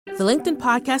The LinkedIn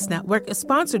Podcast Network is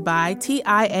sponsored by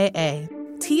TIAA.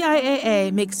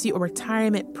 TIAA makes you a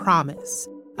retirement promise,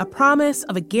 a promise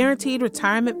of a guaranteed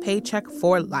retirement paycheck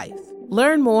for life.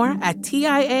 Learn more at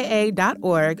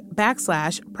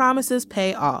TIAA.org/promises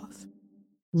pay off.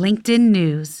 LinkedIn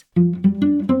News.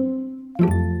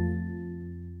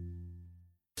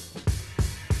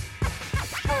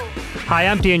 Hi,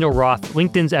 I'm Daniel Roth,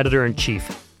 LinkedIn's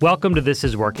editor-in-chief. Welcome to This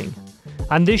Is Working.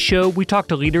 On this show, we talk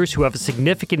to leaders who have a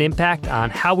significant impact on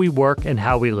how we work and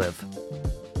how we live.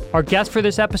 Our guest for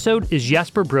this episode is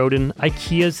Jesper Brodin,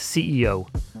 IKEA's CEO.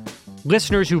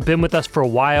 Listeners who've been with us for a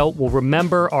while will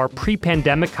remember our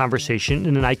pre-pandemic conversation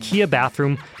in an IKEA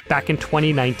bathroom back in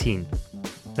 2019.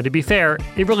 Now, to be fair,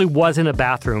 it really wasn't a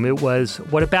bathroom. It was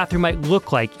what a bathroom might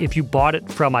look like if you bought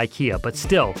it from IKEA, but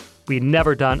still, we'd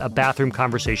never done a bathroom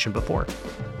conversation before.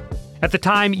 At the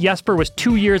time, Jesper was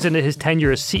 2 years into his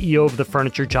tenure as CEO of the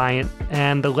furniture giant,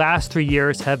 and the last 3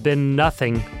 years have been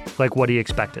nothing like what he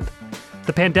expected.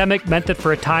 The pandemic meant that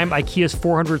for a time, IKEA's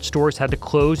 400 stores had to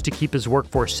close to keep his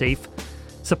workforce safe.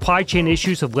 Supply chain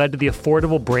issues have led to the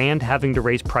affordable brand having to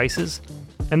raise prices,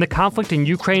 and the conflict in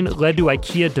Ukraine led to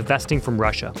IKEA divesting from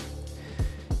Russia.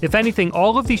 If anything,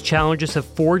 all of these challenges have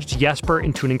forged Jesper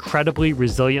into an incredibly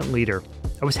resilient leader.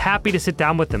 I was happy to sit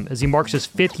down with him as he marks his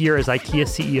 5th year as IKEA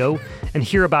CEO and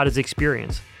hear about his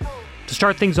experience. To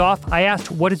start things off, I asked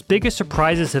what his biggest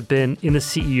surprises have been in the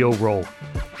CEO role.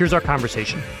 Here's our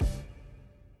conversation.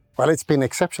 Well, it's been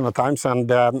exceptional times,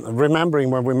 and remembering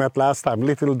when we met last time,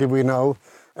 little did we know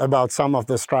about some of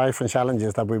the strife and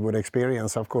challenges that we would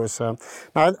experience, of course. Now,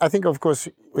 I think, of course,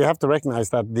 we have to recognize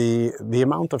that the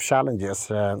amount of challenges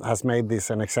has made this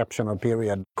an exceptional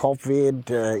period.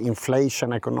 COVID,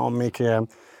 inflation, economic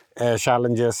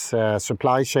challenges,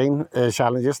 supply chain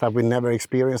challenges that we never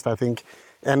experienced, I think,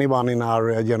 anyone in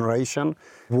our generation.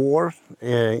 War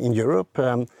in Europe.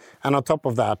 And on top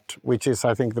of that, which is,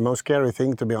 I think, the most scary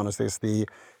thing, to be honest, is the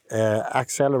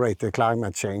accelerated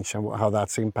climate change and how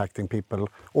that's impacting people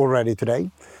already today.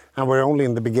 And we're only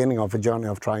in the beginning of a journey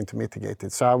of trying to mitigate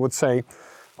it. So I would say,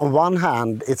 on one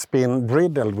hand, it's been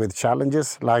riddled with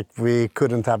challenges like we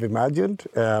couldn't have imagined.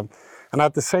 And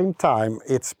at the same time,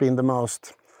 it's been the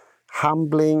most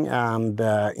humbling and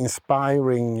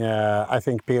inspiring, I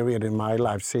think, period in my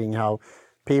life, seeing how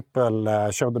people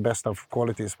show the best of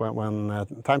qualities when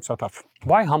times are tough.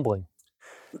 Why humbling?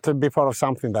 To be part of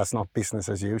something that's not business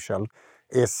as usual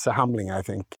is humbling, I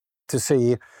think. To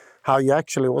see how you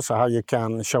actually also, how you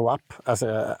can show up as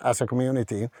a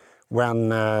community when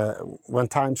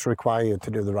times require you to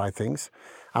do the right things.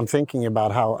 I'm thinking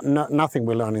about how nothing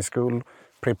we learn in school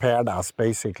prepared us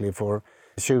basically for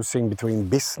choosing between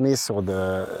business or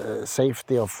the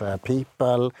safety of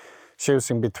people,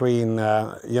 choosing between,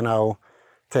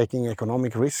 taking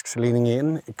economic risks, leaning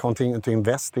in, continuing to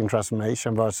invest in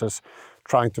transformation versus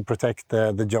trying to protect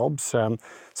the jobs.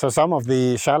 So some of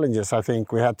the challenges, I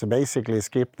think, we had to basically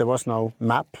skip. There was no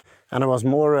map, and there was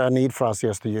more a need for us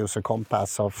just to use a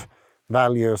compass of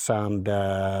values and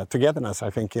togetherness, I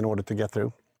think, in order to get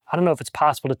through. I don't know if it's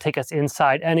possible to take us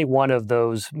inside any one of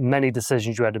those many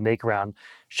decisions you had to make around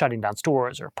shutting down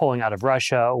stores or pulling out of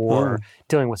Russia or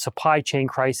dealing with supply chain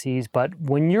crises. But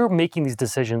when you're making these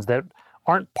decisions that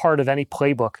aren't part of any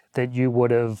playbook that you would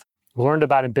have learned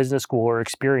about in business school or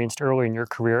experienced early in your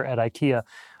career at IKEA,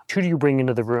 who do you bring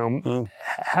into the room?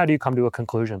 How do you come to a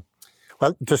conclusion?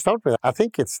 Well, to start with, I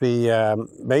think it's the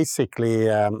basically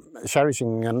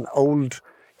cherishing an old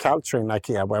culture in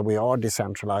IKEA where we are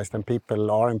decentralized and people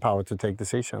are empowered to take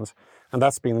decisions. And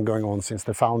that's been going on since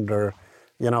the founder,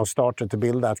 started to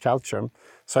build that culture.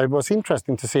 So it was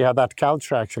interesting to see how that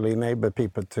culture actually enabled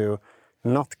people to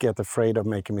not get afraid of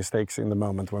making mistakes in the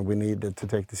moment when we needed to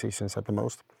take decisions at the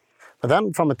most. But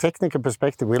then from a technical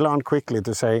perspective, we learned quickly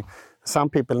to say some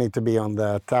people need to be on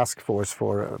the task force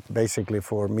for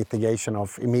mitigation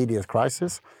of immediate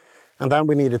crisis. And then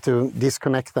we needed to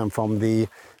disconnect them from the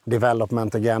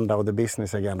development agenda or the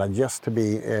business agenda just to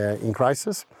be in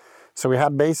crisis. So we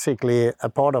had basically a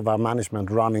part of our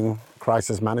management running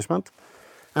crisis management.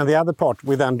 And the other part,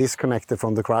 we then disconnected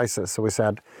from the crisis. So we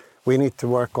said, we need to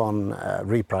work on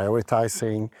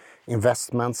reprioritizing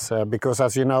investments because,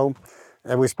 as you know,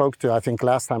 we spoke to, I think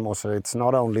last time also, it's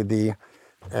not only the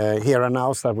here and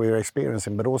nows that we're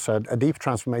experiencing, but also a deep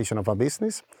transformation of our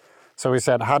business. So we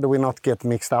said, how do we not get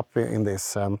mixed up in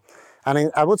this?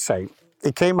 I would say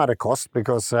it came at a cost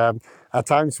because at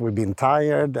times we've been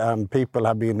tired and people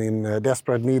have been in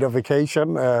desperate need of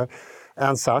vacation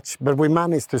and such. But we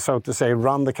managed to, so to say,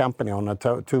 run the company on a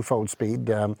twofold speed,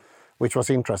 which was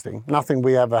interesting. Nothing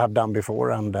we ever have done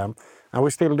before, and we're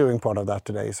still doing part of that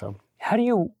today. So, how do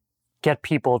you get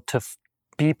people to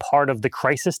be part of the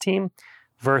crisis team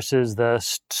versus the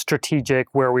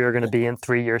strategic where we are going to be in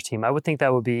 3 years team. I would think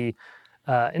that would be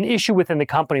an issue within the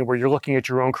company where you're looking at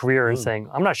your own career and saying,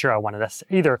 I'm not sure I wanted this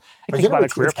either.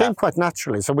 It came quite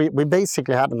naturally. So we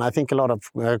basically had, and I think a lot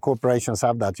of corporations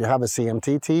have that, you have a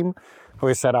CMT team who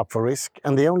is set up for risk.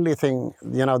 And the only thing,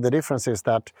 the difference is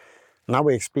that now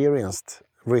we experienced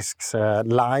risks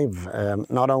live,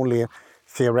 not only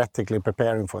theoretically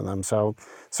preparing for them. So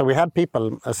we had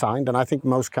people assigned, and I think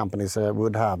most companies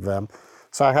would have.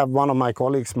 So I have one of my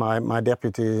colleagues, my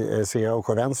deputy CEO,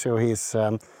 Jovencio, he's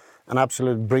an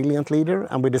absolute brilliant leader,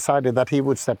 and we decided that he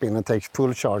would step in and take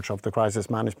full charge of the crisis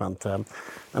management.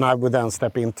 And I would then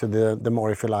step into the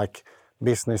more, if you like,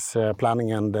 business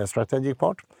planning and strategic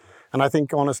part. And I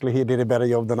think, honestly, he did a better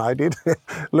job than I did.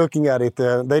 Looking at it,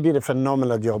 they did a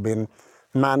phenomenal job in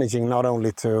managing not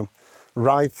only to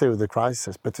ride through the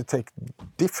crisis, but to take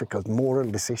difficult moral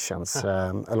decisions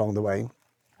along the way.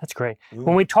 That's great.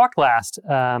 When we talked last,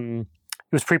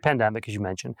 it was pre-pandemic, as you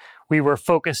mentioned, we were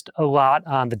focused a lot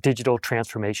on the digital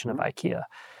transformation of IKEA.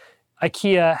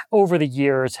 IKEA, over the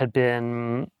years, had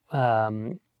been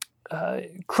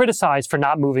criticized for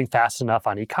not moving fast enough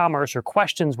on e-commerce, or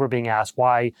questions were being asked,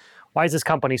 why is this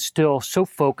company still so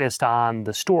focused on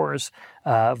the stores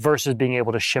versus being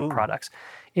able to ship products?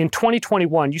 In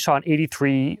 2021, you saw an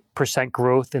 83%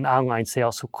 growth in online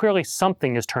sales, so clearly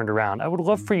something has turned around. I would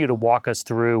love for you to walk us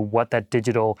through what that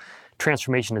digital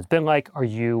transformation has been like. Are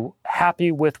you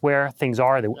happy with where things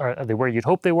are? Are they where you'd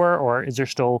hope they were, or is there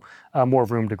still more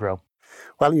room to grow?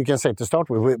 Well, you can say to start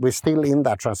with, we're still in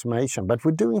that transformation, but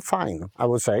we're doing fine, I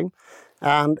would say.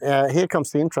 And here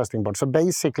comes the interesting part. So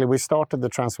basically, we started the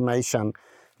transformation.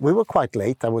 We were quite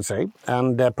late, I would say,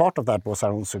 and part of that was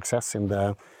our own success in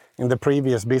the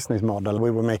previous business model.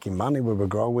 We were making money, we were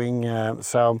growing.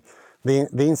 So the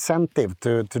incentive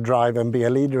to drive and be a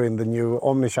leader in the new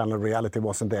omnichannel reality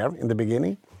wasn't there in the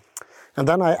beginning. And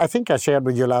then I think I shared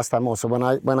with you last time also,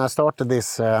 when I started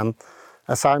this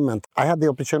assignment, I had the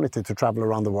opportunity to travel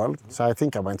around the world. So I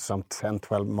think I went to some 10,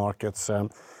 12 markets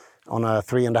on a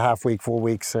 3.5 week, 4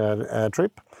 weeks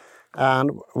trip.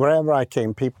 And wherever I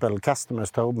came,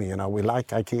 customers told me, we like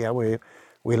IKEA,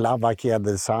 we love IKEA,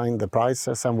 the design, the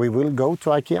prices, and we will go to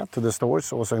IKEA, to the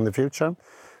stores also in the future.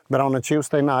 But on a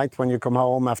Tuesday night, when you come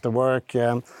home after work,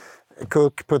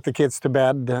 cook, put the kids to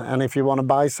bed, and if you want to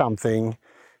buy something,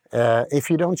 if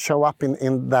you don't show up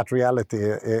in that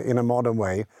reality in a modern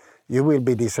way, you will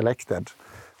be deselected.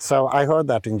 So I heard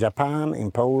that in Japan, in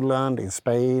Poland, in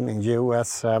Spain, in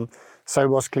US. So it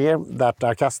was clear that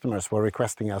our customers were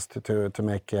requesting us to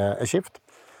make a shift.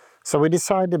 So we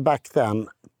decided back then,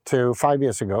 5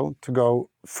 years ago, to go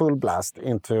full blast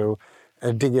into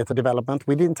digital development.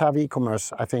 We didn't have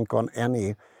e-commerce, I think, on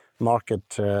any market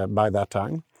by that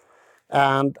time.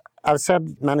 And I've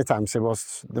said many times it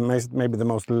was maybe the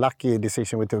most lucky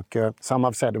decision we took. Some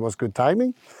have said it was good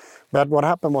timing. But what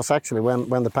happened was actually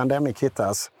when the pandemic hit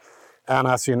us, and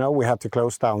as you know, we had to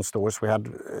close down stores. We had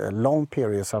long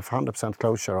periods of 100%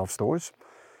 closure of stores.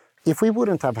 If we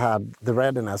wouldn't have had the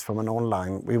readiness from an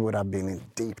online, we would have been in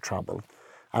deep trouble.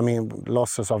 I mean,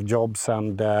 losses of jobs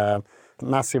and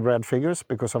massive red figures,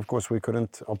 because of course we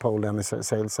couldn't uphold any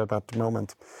sales at that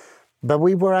moment. But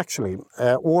we were actually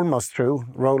almost through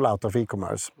rollout of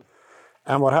e-commerce.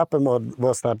 And what happened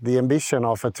was that the ambition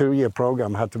of a 2-year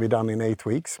program had to be done in 8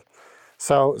 weeks.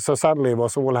 So suddenly it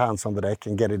was all hands on the deck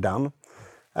and get it done.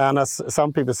 And as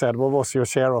some people said, what was your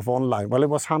share of online? Well, it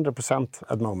was 100%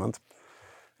 at the moment.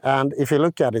 And if you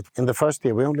look at it, in the first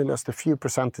year, we only lost a few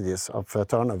percentages of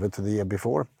turnover to the year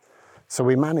before. So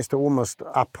we managed to almost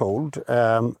uphold.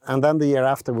 And then the year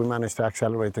after, we managed to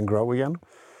accelerate and grow again.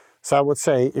 So I would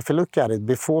say, if you look at it,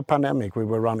 before pandemic, we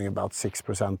were running about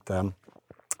 6%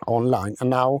 online.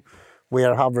 And now we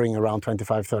are hovering around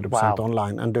 25-30%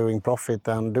 online and doing profit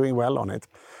and doing well on it.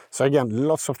 So again,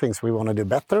 lots of things we want to do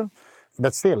better.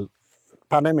 But still,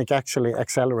 pandemic actually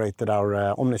accelerated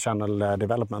our omnichannel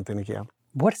development in IKEA.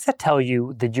 What does that tell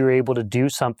you that you're able to do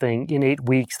something in 8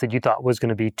 weeks that you thought was going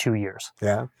to be 2 years?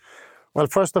 Yeah. Well,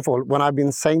 first of all, when I've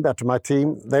been saying that to my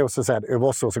team, they also said it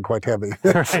was also quite heavy.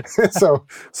 But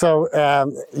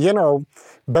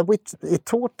it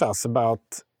taught us about,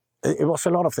 it was a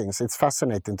lot of things. It's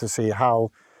fascinating to see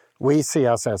how we see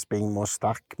us as being more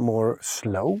stuck, more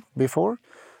slow before.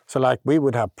 So like we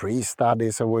would have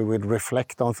pre-studies, so we would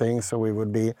reflect on things, so we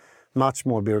would be much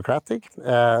more bureaucratic,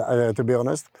 to be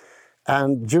honest.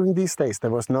 And during these days,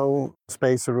 there was no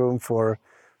space or room for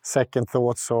second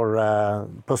thoughts or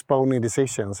postponing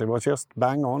decisions. It was just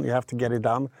bang on, you have to get it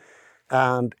done.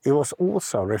 And it was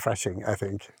also refreshing, I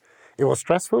think. It was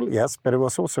stressful, yes, but it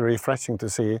was also refreshing to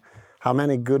see how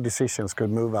many good decisions could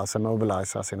move us and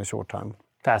mobilize us in a short time.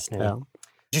 Fascinating. Yeah.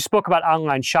 You spoke about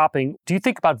online shopping. Do you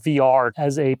think about VR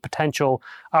as a potential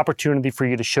opportunity for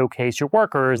you to showcase your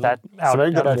work, or is that out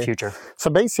in the future? So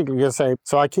basically, you say,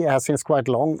 so IKEA has since quite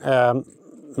long,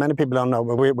 many people don't know,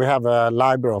 but we have a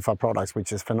library of our products,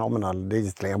 which is phenomenal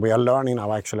digitally, and we are learning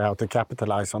now actually how to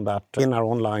capitalize on that in our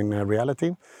online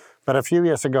reality. But a few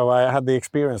years ago, I had the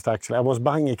experience actually, I was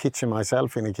buying a kitchen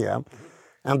myself in IKEA,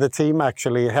 and the team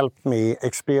actually helped me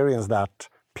experience that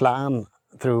plan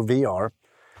through VR.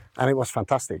 And it was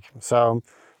fantastic. So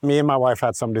me and my wife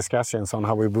had some discussions on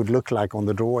how we would look like on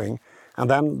the drawing. And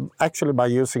then actually by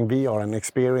using VR and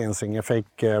experiencing a fake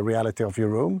reality of your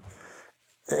room,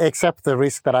 except the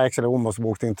risk that I actually almost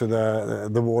walked into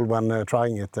the wall when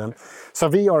trying it. So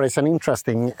VR is an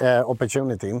interesting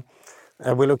opportunity.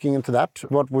 We're looking into that.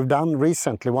 What we've done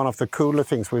recently, one of the cooler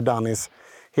things we've done is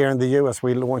here in the US,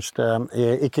 we launched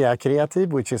IKEA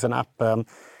Creative, which is an app.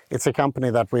 It's a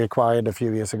company that we acquired a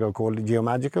few years ago called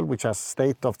Geomagical, which has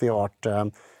state-of-the-art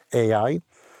AI.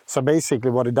 So basically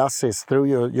what it does is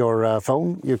through your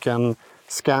phone, you can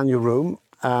scan your room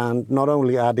and not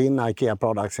only add in IKEA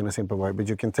products in a simple way, but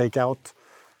you can take out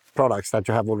products that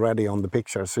you have already on the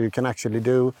picture. So you can actually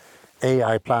do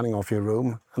AI planning of your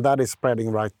room. And that is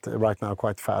spreading right now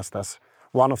quite fast as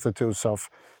one of the tools of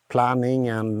planning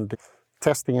and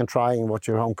testing and trying what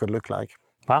your home could look like.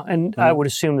 Wow. And I would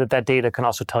assume that data can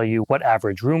also tell you what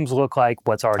average rooms look like,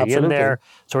 what's already in there.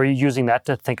 So are you using that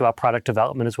to think about product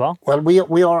development as well? Well,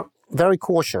 we are very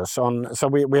cautious on, so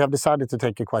we have decided to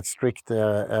take a quite strict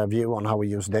view on how we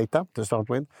use data to start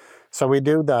with. So we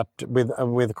do that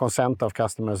with consent of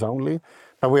customers only.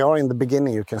 But we are in the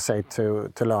beginning, you can say,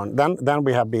 to learn. Then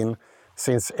we have been,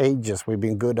 since ages, we've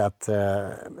been good at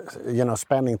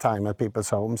spending time at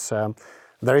people's homes.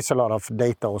 There is a lot of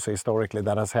data also historically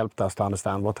that has helped us to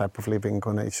understand what type of living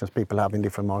conditions people have in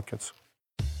different markets.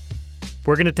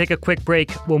 We're going to take a quick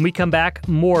break. When we come back,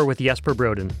 more with Jesper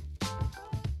Brodin.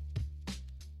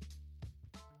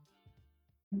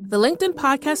 The LinkedIn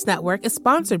Podcast Network is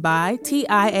sponsored by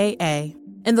TIAA.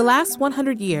 In the last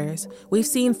 100 years, we've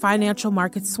seen financial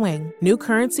markets swing, new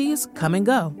currencies come and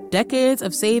go, decades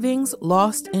of savings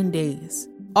lost in days,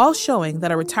 all showing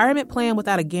that a retirement plan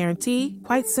without a guarantee,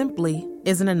 quite simply,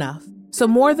 isn't enough. So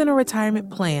more than a retirement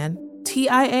plan,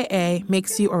 TIAA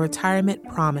makes you a retirement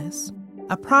promise.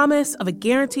 A promise of a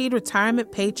guaranteed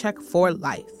retirement paycheck for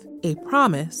life. A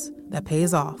promise that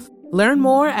pays off. Learn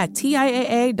more at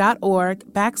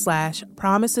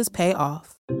TIAA.org/promisespayoff.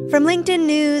 From LinkedIn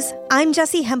News, I'm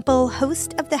Jessie Hempel,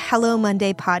 host of the Hello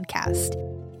Monday podcast.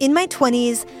 In my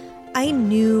 20s, I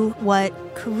knew what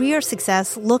career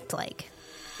success looked like.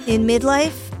 In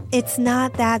midlife, it's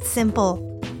not that simple.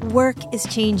 Work is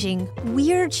changing,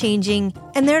 we're changing,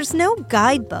 and there's no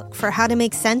guidebook for how to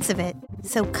make sense of it.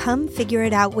 So come figure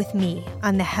it out with me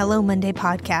on the Hello Monday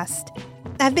podcast.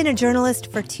 I've been a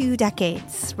journalist for 2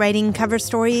 decades, writing cover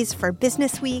stories for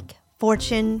Business Week,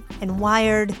 Fortune, and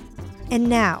Wired. And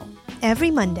now,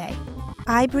 every Monday,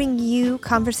 I bring you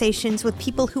conversations with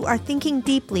people who are thinking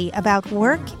deeply about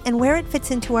work and where it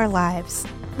fits into our lives.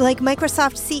 Like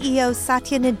Microsoft CEO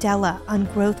Satya Nadella on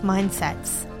growth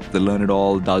mindsets. The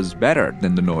learn-it-all does better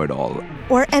than the know-it-all.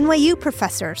 Or NYU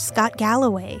professor Scott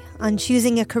Galloway on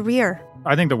choosing a career.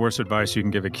 I think the worst advice you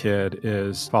can give a kid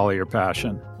is follow your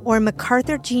passion. Or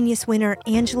MacArthur Genius winner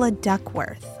Angela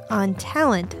Duckworth on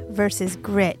talent versus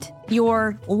grit.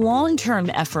 Your long-term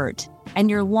effort and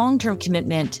your long-term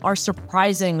commitment are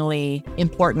surprisingly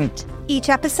important. Each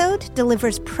episode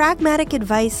delivers pragmatic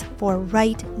advice for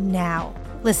right now.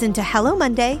 Listen to Hello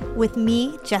Monday with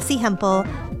me, Jessie Hempel,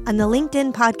 on the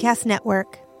LinkedIn Podcast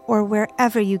Network or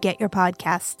wherever you get your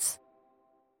podcasts.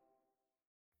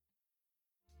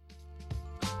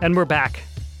 And we're back.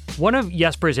 One of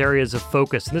Jesper's areas of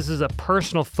focus, and this is a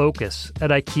personal focus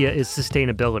at IKEA, is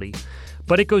sustainability.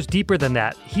 But it goes deeper than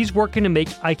that. He's working to make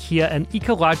IKEA an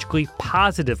ecologically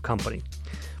positive company.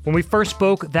 When we first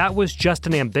spoke, that was just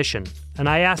an ambition, and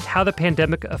I asked how the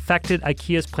pandemic affected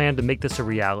IKEA's plan to make this a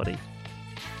reality.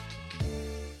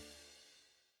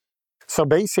 So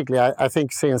basically, I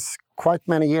think since quite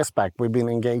many years back, we've been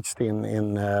engaged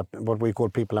in what we call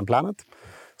People and Planet.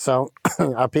 So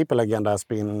our people agenda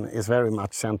is very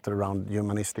much centered around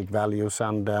humanistic values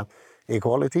and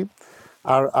equality.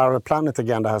 Our planet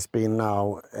agenda has been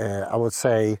now, I would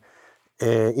say,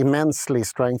 immensely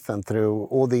strengthened through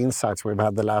all the insights we've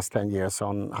had the last 10 years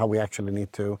on how we actually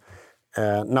need to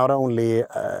not only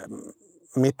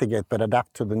mitigate but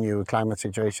adapt to the new climate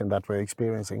situation that we're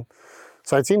experiencing.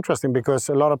 So it's interesting because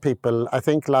a lot of people, I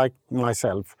think like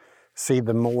myself, see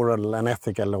the moral and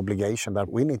ethical obligation that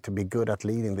we need to be good at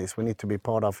leading this. We need to be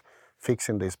part of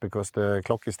fixing this because the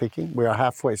clock is ticking. We are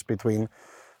halfway between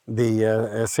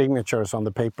the signatures on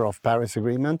the paper of Paris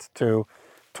Agreement to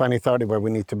 2030, where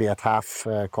we need to be at half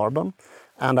carbon.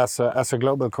 And as a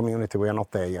global community, we are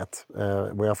not there yet.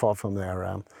 We are far from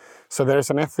there. So there is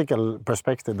an ethical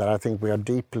perspective that I think we are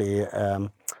deeply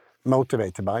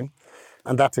motivated by.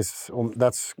 And that's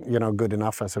good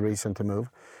enough as a reason to move.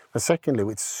 But secondly,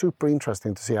 it's super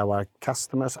interesting to see how our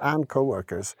customers and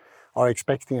co-workers are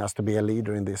expecting us to be a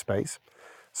leader in this space.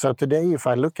 So today, if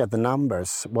I look at the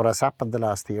numbers, what has happened the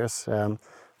last years,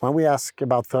 when we ask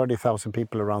about 30,000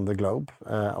 people around the globe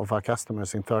of our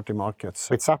customers in 30 markets,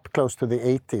 it's up close to the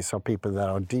 80s of people that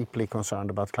are deeply concerned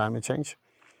about climate change.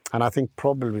 And I think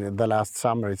probably the last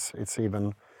summer it's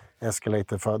even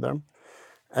escalated further.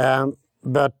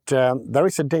 But there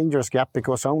is a dangerous gap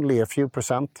because only a few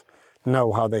 %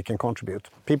 know how they can contribute.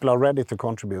 People are ready to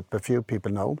contribute, but few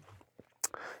people know.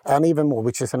 And even more,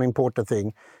 which is an important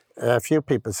thing, few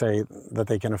people say that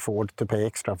they can afford to pay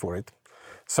extra for it.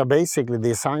 So basically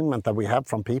the assignment that we have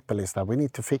from people is that we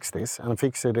need to fix this and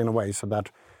fix it in a way so that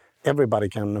everybody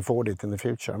can afford it in the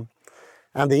future.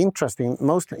 And the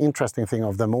most interesting thing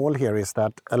of them all here is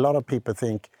that a lot of people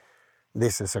think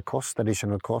this is a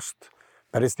additional cost,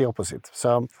 but it's the opposite.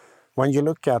 So when you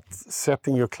look at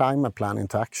setting your climate plan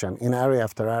into action in area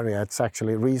after area, it's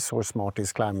actually resource smart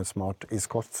is climate smart is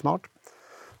cost smart.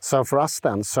 So for us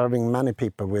then, serving many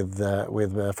people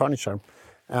with furniture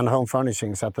and home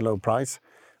furnishings at a low price,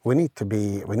 we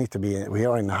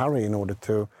are in a hurry in order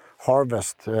to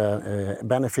harvest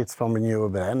benefits from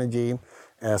renewable energy,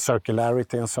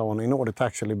 circularity and so on, in order to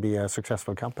actually be a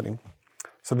successful company.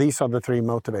 So these are the three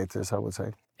motivators, I would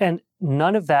say. And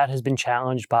none of that has been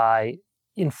challenged by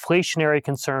inflationary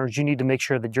concerns. You need to make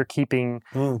sure that you're keeping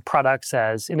products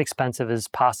as inexpensive as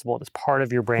possible as part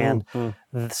of your brand.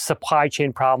 The supply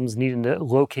chain problems, needing to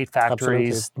locate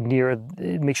factories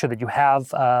make sure that you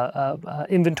have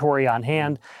inventory on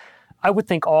hand. I would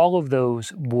think all of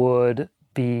those would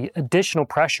be additional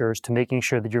pressures to making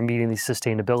sure that you're meeting these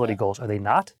sustainability goals. Are they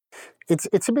not?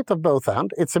 It's a bit of both,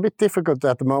 and it's a bit difficult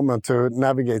at the moment to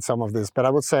navigate some of this. But I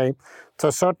would say, to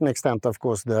a certain extent, of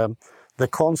course, the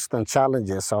constant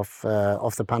challenges of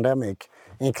the pandemic,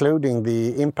 including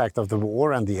the impact of the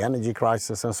war and the energy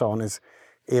crisis and so on,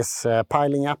 is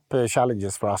piling up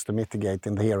challenges for us to mitigate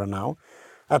in the here and now.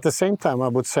 At the same time, I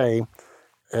would say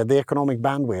the economic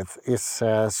bandwidth is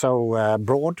so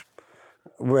broad,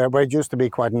 where it used to be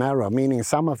quite narrow, meaning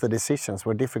some of the decisions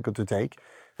were difficult to take,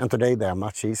 and today they are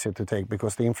much easier to take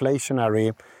because the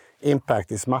inflationary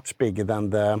impact is much bigger than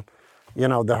the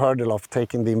hurdle of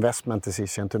taking the investment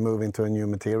decision to move into a new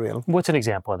material. What's an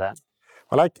example of that?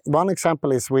 Well, one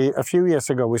example is a few years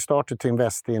ago we started to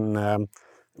invest in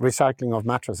recycling of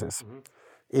mattresses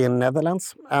in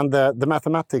Netherlands, and the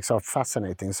mathematics are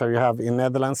fascinating. So you have in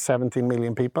Netherlands 17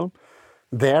 million people.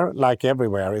 There, like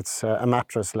everywhere, it's a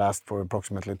mattress lasts for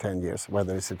approximately 10 years,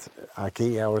 whether it's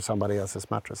IKEA or somebody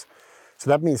else's mattress. So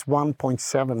that means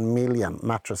 1.7 million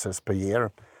mattresses per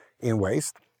year in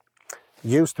waste.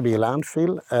 Used to be a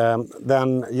landfill.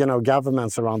 Then,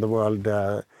 governments around the world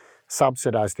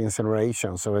subsidized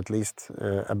incineration, so at least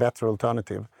a better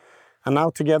alternative. And now,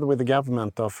 together with the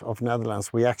government of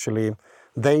Netherlands,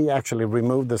 they actually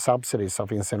removed the subsidies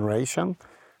of incineration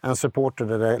and supported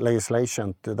the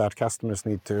legislation that customers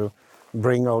need to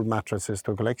bring old mattresses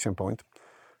to a collection point.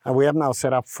 And we have now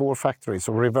set up 4 factories,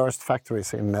 or reversed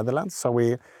factories in Netherlands. So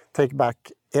we take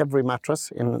back every mattress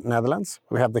in Netherlands.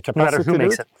 We have the capacity no matter who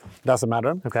makes it. Doesn't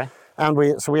matter. Okay. And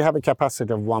we have a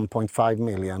capacity of 1.5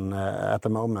 million at the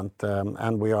moment,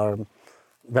 and we are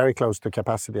very close to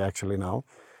capacity actually now.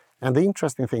 And the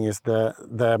interesting thing is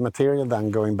the material then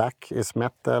going back is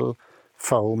metal,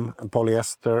 foam, and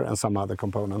polyester, and some other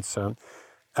components.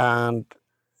 And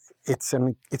it's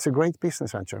a great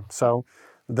business venture. So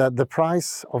the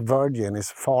price of virgin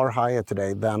is far higher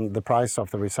today than the price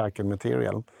of the recycled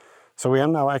material. So we are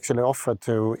now actually offered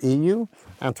to EU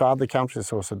and to other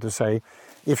countries also to say,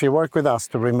 if you work with us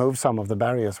to remove some of the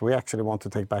barriers, we actually want to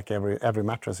take back every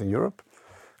mattress in Europe.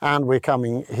 And we're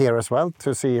coming here as well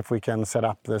to see if we can set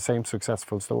up the same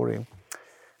successful story.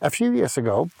 A few years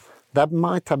ago, that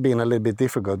might have been a little bit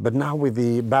difficult, but now with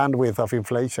the bandwidth of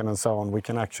inflation and so on, we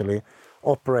can actually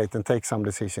operate and take some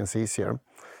decisions easier.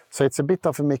 So it's a bit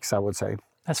of a mix, I would say.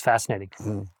 That's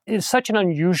fascinating. It's such an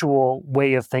unusual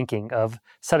way of thinking, of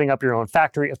setting up your own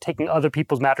factory, of taking other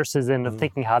people's mattresses in, of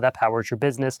thinking how that powers your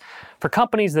business. For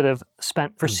companies that have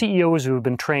spent, for CEOs who have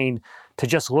been trained to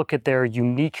just look at their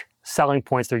unique selling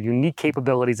points, their unique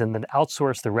capabilities, and then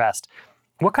outsource the rest,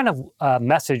 what kind of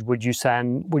message would you say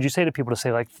to people to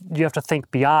say, like, you have to think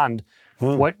beyond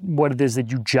what it is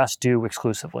that you just do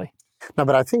exclusively? No,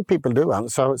 but I think people do.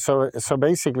 So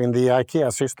basically in the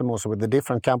IKEA system also with the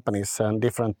different companies and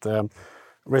different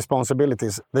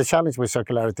responsibilities, the challenge with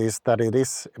circularity is that it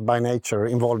is by nature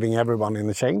involving everyone in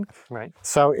the chain. Right.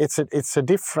 So it's a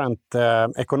different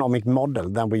economic model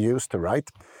than we used to, right?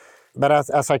 But as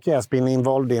IKEA has been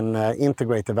involved in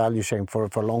integrated value chain for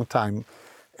a long time,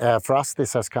 for us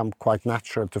this has come quite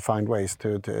natural to find ways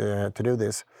to do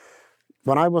this.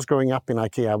 When I was growing up in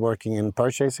IKEA working in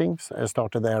purchasing, I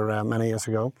started there many years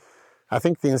ago, I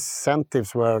think the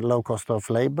incentives were low cost of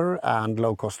labor and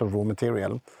low cost of raw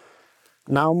material.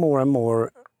 Now more and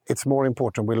more, it's more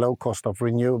important with low cost of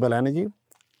renewable energy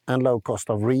and low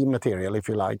cost of re-material, if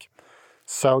you like.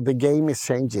 So the game is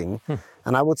changing.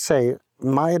 And I would say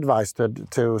my advice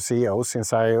to CEOs,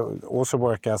 since I also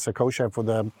work as a co-chair for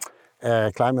the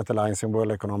Climate Alliance in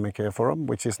World Economic Forum,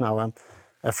 which is now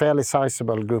a fairly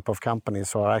sizable group of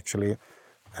companies who are actually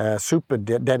super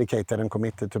dedicated and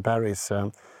committed to Paris.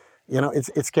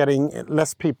 It's getting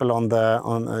less people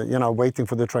waiting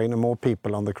for the train and more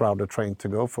people on the crowded train to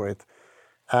go for it.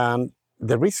 And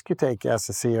the risk you take as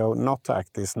a CEO not to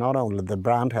act is not only the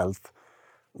brand health,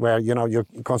 where your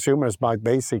consumers might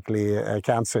basically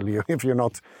cancel you if you're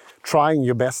not trying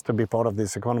your best to be part of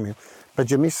this economy, but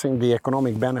you're missing the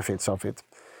economic benefits of it.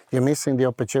 You're missing the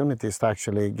opportunities to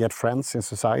actually get friends in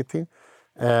society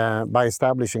by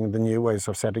establishing the new ways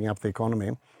of setting up the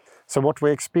economy. So what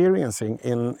we're experiencing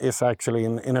is actually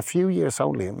in a few years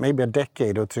only, maybe a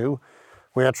decade or two,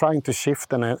 we are trying to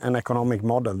shift an economic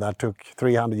model that took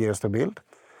 300 years to build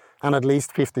and at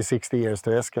least 50, 60 years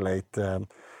to escalate.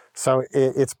 So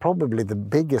it's probably the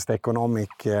biggest economic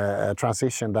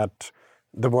transition that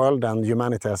the world and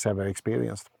humanity has ever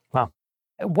experienced. Wow.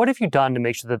 What have you done to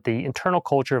make sure that the internal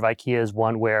culture of IKEA is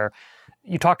one where,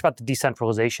 you talked about the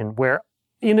decentralization, where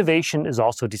innovation is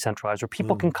also decentralized, where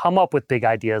people can come up with big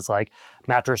ideas like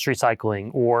mattress recycling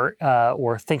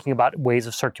or thinking about ways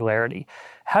of circularity.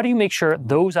 How do you make sure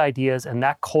those ideas and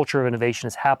that culture of innovation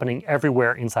is happening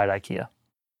everywhere inside IKEA?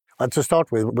 To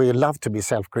start with, we love to be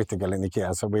self-critical in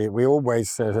IKEA, so we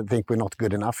always think we're not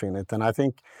good enough in it. And I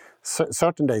think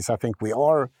certain days, I think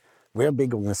we're a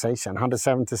big organization,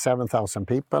 177,000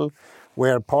 people.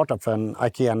 We're part of an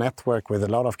IKEA network with a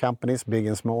lot of companies, big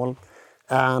and small.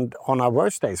 And on our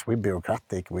worst days, we're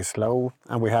bureaucratic, we're slow,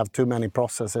 and we have too many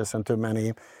processes and too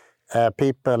many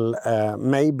people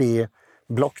maybe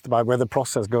blocked by where the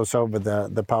process goes over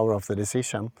the power of the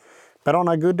decision. But on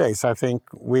our good days, I think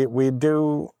we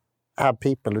do have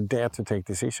people who dare to take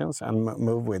decisions and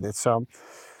move with it. So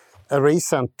a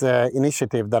recent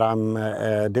initiative that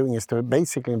I'm doing is to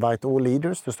basically invite all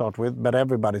leaders to start with, but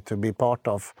everybody to be part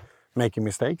of making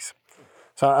mistakes.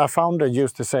 So our founder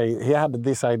used to say he had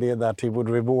this idea that he would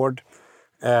reward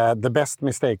the best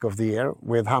mistake of the year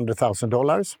with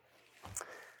 $100,000.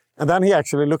 And then he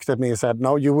actually looked at me and said,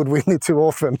 no, you would win it too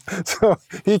often. So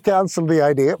he canceled the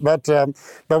idea. But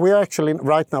we are actually,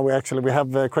 right now, we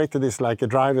have created this like a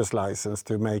driver's license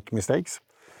to make mistakes.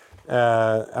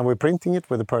 And we're printing it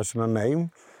with a personal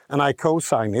name. And I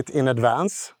co-sign it in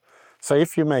advance. So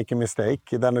if you make a mistake,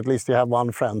 then at least you have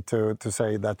one friend to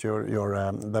say that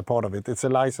you're the part of it. It's a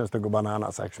license to go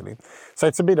bananas, actually. So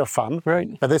it's a bit of fun.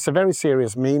 Right. But there's a very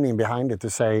serious meaning behind it to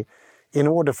say, in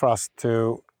order for us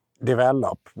to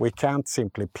develop, we can't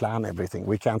simply plan everything.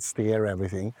 We can't steer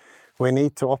everything. We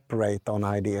need to operate on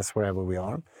ideas wherever we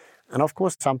are. And of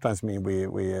course, sometimes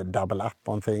we double up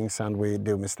on things and we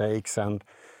do mistakes and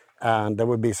there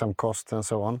will be some costs and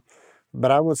so on. But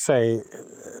I would say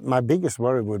my biggest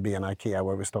worry would be in IKEA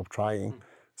where we stop trying.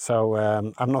 So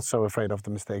I'm not so afraid of the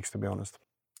mistakes, to be honest.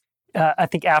 I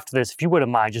think after this, if you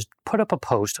wouldn't mind, just put up a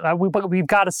post. We've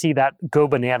got to see that Go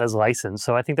Bananas license.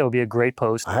 So I think that would be a great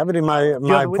post. I have it in my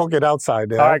pocket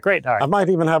outside. All right, great. All right. I might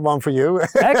even have one for you.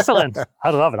 Excellent. I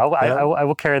love it. I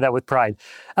will carry that with pride.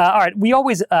 All right. We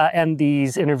always end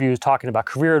these interviews talking about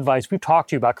career advice. We've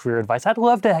talked to you about career advice. I'd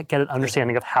love to get an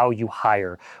understanding of how you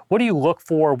hire. What do you look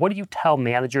for? What do you tell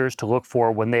managers to look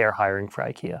for when they are hiring for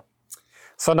IKEA?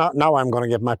 So now I'm going to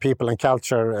get my people and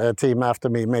culture team after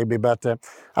me, maybe. But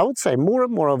I would say more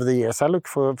and more over the years, I look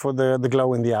for the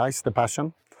glow in the eyes, the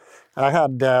passion. I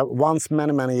had once,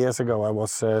 many years ago, I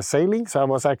was sailing. So I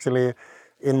was actually,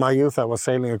 in my youth, I was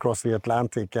sailing across the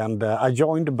Atlantic. And I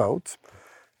joined a boat.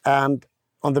 And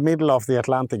on the middle of the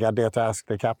Atlantic, I dared to ask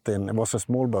the captain, it was a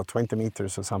small boat, 20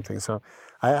 meters or something. So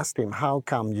I asked him, how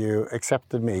come you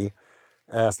accepted me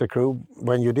as the crew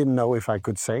when you didn't know if I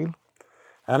could sail?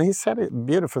 And he said a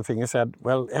beautiful thing. He said,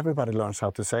 well, everybody learns how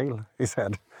to sail, he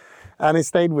said. And he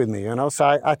stayed with me,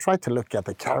 So I tried to look at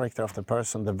the character of the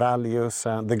person, the values,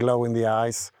 the glow in the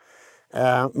eyes.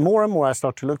 More and more I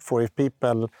start to look for if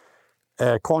people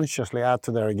consciously add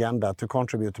to their agenda to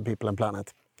contribute to people and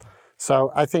planet.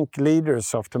 So I think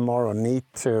leaders of tomorrow need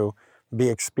to be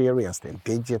experienced in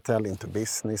digital, into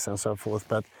business and so forth,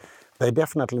 but they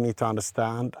definitely need to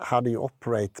understand how do you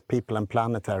operate people and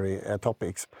planetary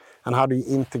topics, and how do you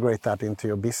integrate that into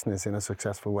your business in a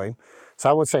successful way. So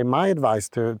I would say my advice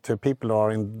to people who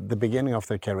are in the beginning of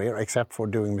their career, except for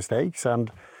doing mistakes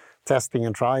and testing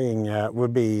and trying,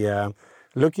 would be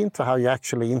look into how you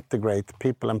actually integrate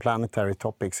people and planetary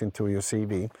topics into your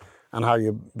CV, and how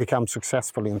you become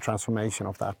successful in transformation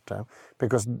of that,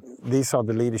 because these are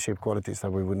the leadership qualities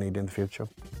that we will need in the future.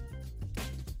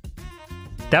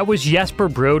 That was Jesper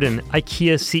Brodin,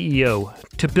 IKEA CEO.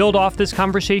 To build off this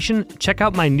conversation, check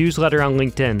out my newsletter on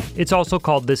LinkedIn. It's also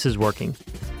called This Is Working.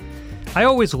 I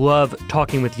always love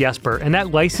talking with Jesper, and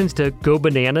that license to go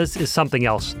bananas is something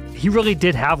else. He really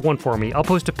did have one for me. I'll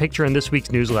post a picture in this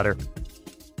week's newsletter.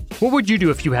 What would you do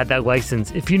if you had that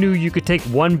license? If you knew you could take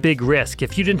one big risk,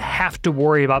 if you didn't have to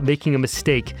worry about making a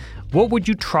mistake, what would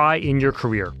you try in your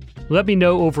career? Let me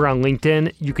know over on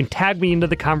LinkedIn. You can tag me into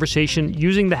the conversation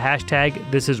using the hashtag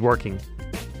 #ThisIsWorking.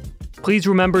 Please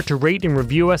remember to rate and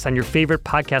review us on your favorite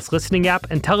podcast listening app,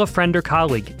 and tell a friend or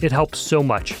colleague. It helps so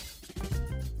much.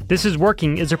 This Is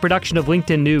Working is a production of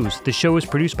LinkedIn News. The show is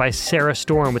produced by Sarah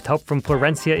Storm with help from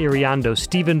Florencia Iriando,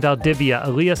 Stephen Valdivia,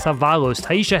 Elias Avalos,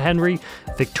 Taisha Henry,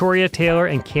 Victoria Taylor,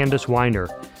 and Candace Weiner.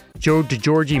 Joe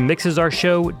DeGiorgi mixes our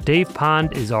show. Dave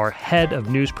Pond is our head of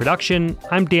news production.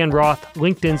 I'm Dan Roth,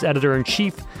 LinkedIn's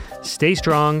editor-in-chief. Stay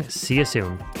strong. See you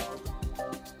soon.